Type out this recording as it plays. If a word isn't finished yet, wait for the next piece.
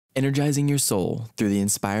energizing your soul through the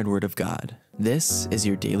inspired Word of God. This is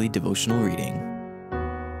your daily devotional reading.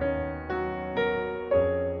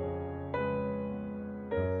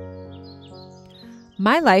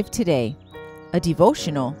 My Life Today, a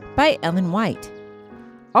devotional by Ellen White.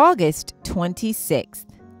 August 26th.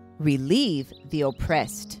 Relieve the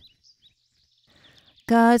oppressed.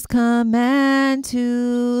 God's command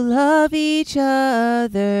to love each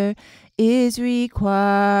other is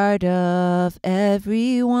required of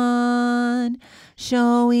everyone.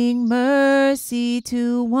 Showing mercy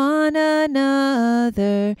to one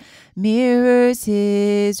another mirrors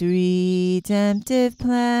his redemptive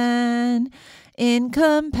plan. In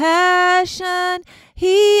compassion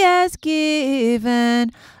he has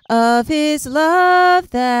given of his love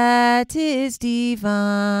that is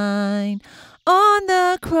divine. On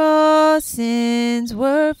the cross sins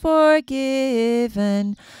were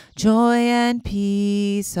forgiven, joy and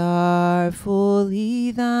peace are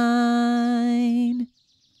fully thine.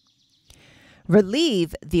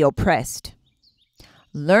 Relieve the oppressed.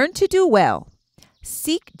 Learn to do well.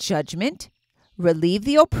 Seek judgment. Relieve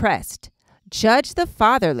the oppressed. Judge the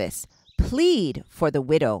fatherless. Plead for the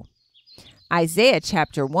widow. Isaiah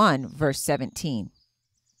chapter 1, verse 17.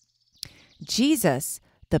 Jesus,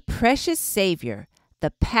 the precious Savior,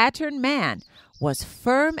 the pattern man, was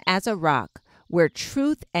firm as a rock where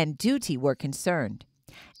truth and duty were concerned,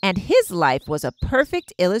 and his life was a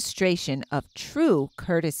perfect illustration of true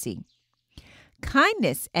courtesy.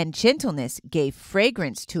 Kindness and gentleness gave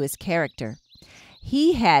fragrance to his character.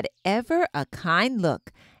 He had ever a kind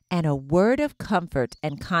look and a word of comfort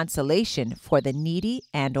and consolation for the needy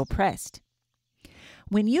and oppressed.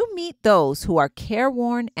 When you meet those who are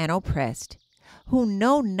careworn and oppressed, who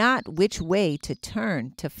know not which way to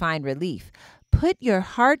turn to find relief, put your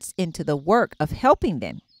hearts into the work of helping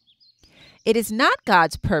them. It is not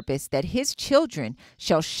God's purpose that his children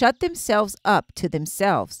shall shut themselves up to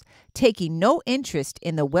themselves, taking no interest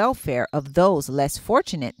in the welfare of those less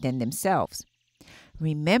fortunate than themselves.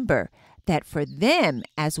 Remember that for them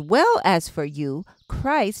as well as for you,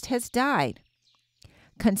 Christ has died.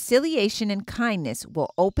 Conciliation and kindness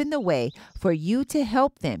will open the way for you to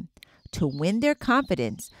help them, to win their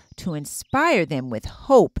confidence, to inspire them with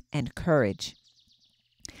hope and courage.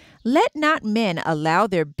 Let not men allow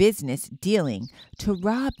their business dealing to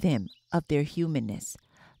rob them of their humanness.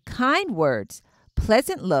 Kind words,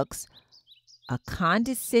 pleasant looks, a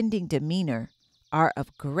condescending demeanor are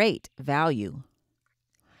of great value.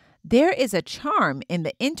 There is a charm in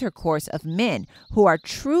the intercourse of men who are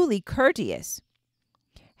truly courteous.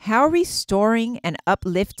 How restoring and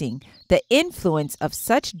uplifting the influence of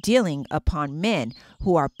such dealing upon men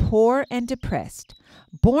who are poor and depressed,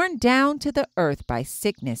 borne down to the earth by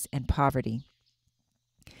sickness and poverty.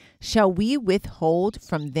 Shall we withhold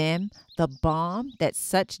from them the balm that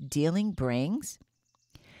such dealing brings?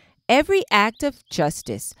 Every act of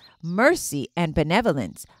justice, mercy, and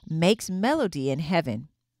benevolence makes melody in heaven.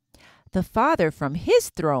 The Father from his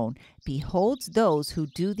throne beholds those who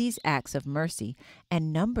do these acts of mercy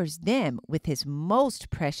and numbers them with his most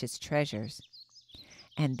precious treasures.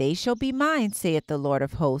 And they shall be mine, saith the Lord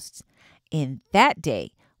of hosts, in that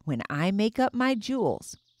day when I make up my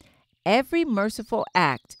jewels. Every merciful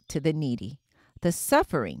act to the needy, the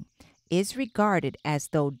suffering, is regarded as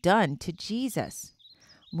though done to Jesus.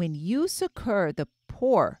 When you succor the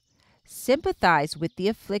poor, sympathize with the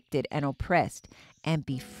afflicted and oppressed, and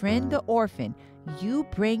befriend the orphan, you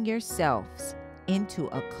bring yourselves into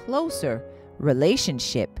a closer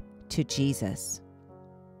relationship to Jesus.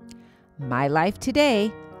 My Life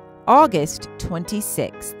Today, August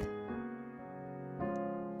 26th.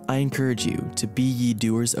 I encourage you to be ye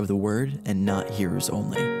doers of the word and not hearers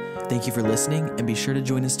only. Thank you for listening, and be sure to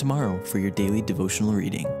join us tomorrow for your daily devotional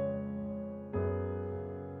reading.